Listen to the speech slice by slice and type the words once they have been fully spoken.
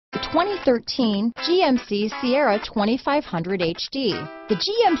2013 GMC Sierra 2500 HD. The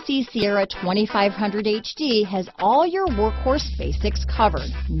GMC Sierra 2500 HD has all your workhorse basics covered.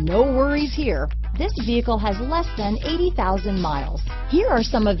 No worries here. This vehicle has less than 80,000 miles. Here are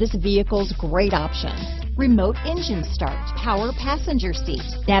some of this vehicle's great options: remote engine start, power passenger seat,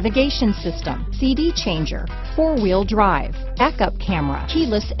 navigation system, CD changer, four-wheel drive, backup camera,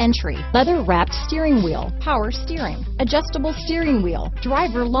 keyless entry, leather-wrapped steering wheel, power steering, adjustable steering wheel,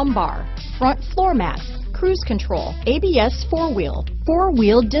 driver lumbar, front floor mats, cruise control, ABS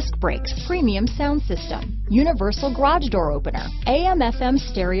four-wheel disc brakes, premium sound system, universal garage door opener, AM/FM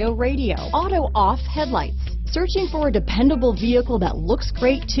stereo radio, auto-off headlights. Searching for a dependable vehicle that looks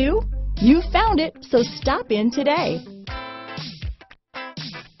great too? You found it, so stop in today.